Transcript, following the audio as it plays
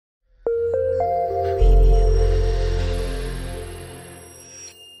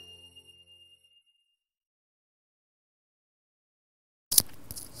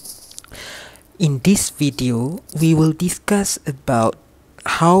In this video, we will discuss about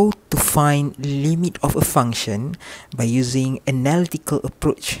how to find limit of a function by using analytical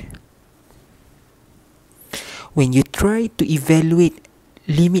approach. When you try to evaluate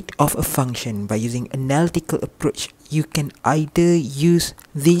limit of a function by using analytical approach, you can either use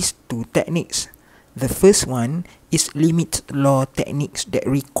these two techniques. The first one is limit law techniques that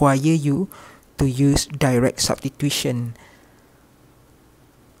require you to use direct substitution.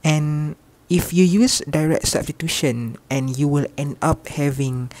 And if you use direct substitution, and you will end up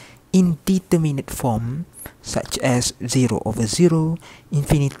having indeterminate form such as 0 over 0,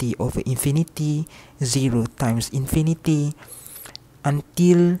 infinity over infinity, 0 times infinity,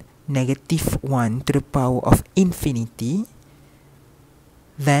 until negative 1 to the power of infinity,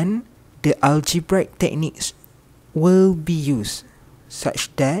 then the algebraic techniques will be used such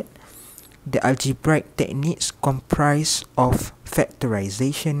that the algebraic techniques comprise of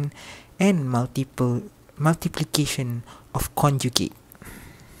factorization and multiplication of conjugate.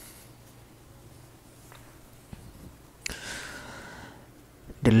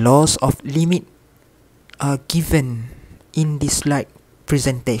 The laws of limit are given in this slide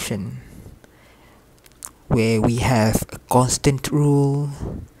presentation, where we have a constant rule,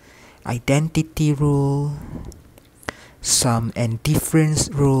 identity rule, sum and difference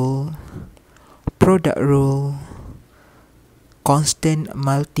rule, product rule, constant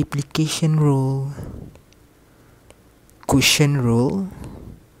multiplication rule, quotient rule,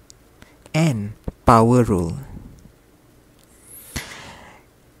 and power rule.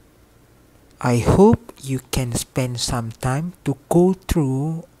 I hope you can spend some time to go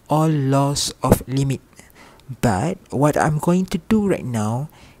through all laws of limit, but what I'm going to do right now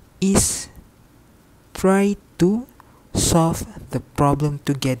is try to solve the problem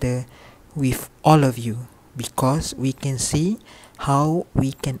together with all of you, because we can see how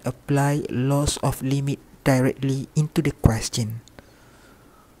we can apply laws of limit directly into the question.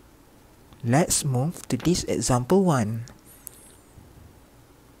 Let's move to this example 1,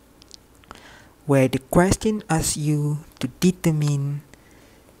 where the question asks you to determine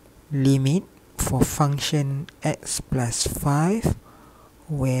limit for function x plus 5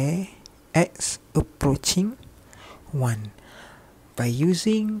 where x approaching 1 by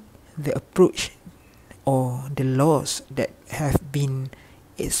using the approach or the laws that have been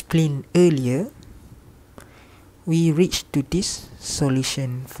explained earlier. We reach to this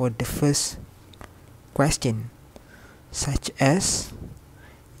solution for the first question, such as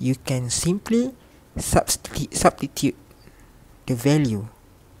you can simply substitute the value.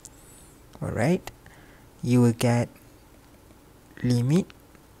 Alright, you will get limit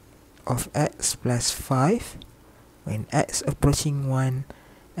of x plus 5 when x approaching 1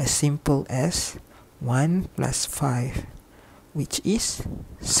 as simple as 1 plus 5, which is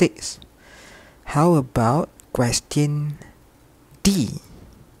 6. How about question D?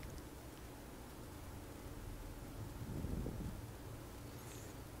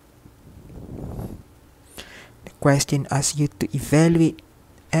 The question asks you to evaluate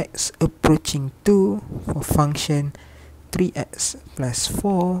x approaching 2 for function 3x plus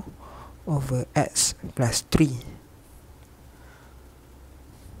 4 over x plus 3.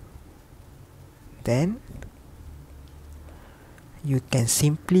 Then you can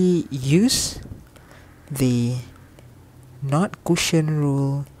simply use the not quotient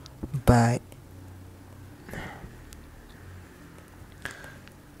rule, but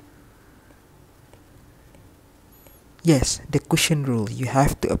yes, the quotient rule. You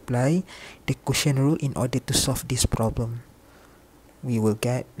have to apply the quotient rule in order to solve this problem. We will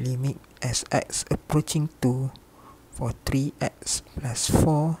get limit as x approaching 2 for 3x plus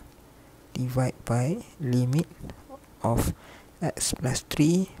 4 divided by limit of x plus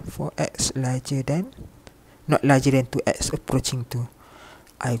 3 for x larger than, not larger than 2x approaching 2.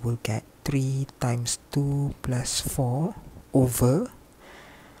 I will get 3 times 2 plus 4 over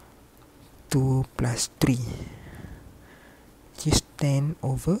 2 plus 3, which is 10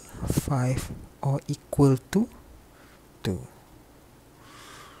 over 5 or equal to 2.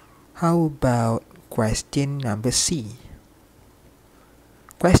 How about question number C?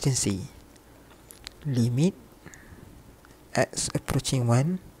 Question C. Limit x approaching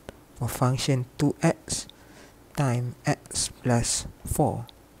 1 for function 2x times x plus 4.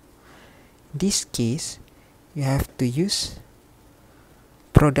 In this case, you have to use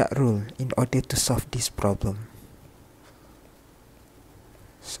product rule in order to solve this problem.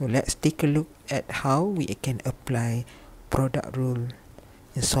 So let's take a look at how we can apply product rule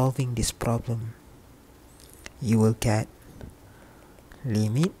in solving this problem. You will get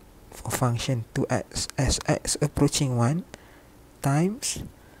limit for function 2x as x approaching 1 times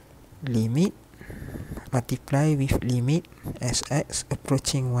limit multiply with limit as x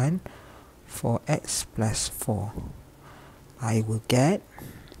approaching 1 for x plus 4. I will get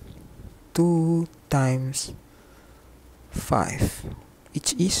 2 times 5,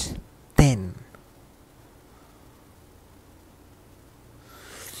 which is 10.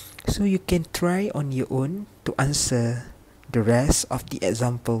 So you can try on your own to answer the rest of the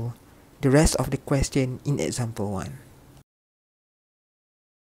example, the rest of the question in example 1.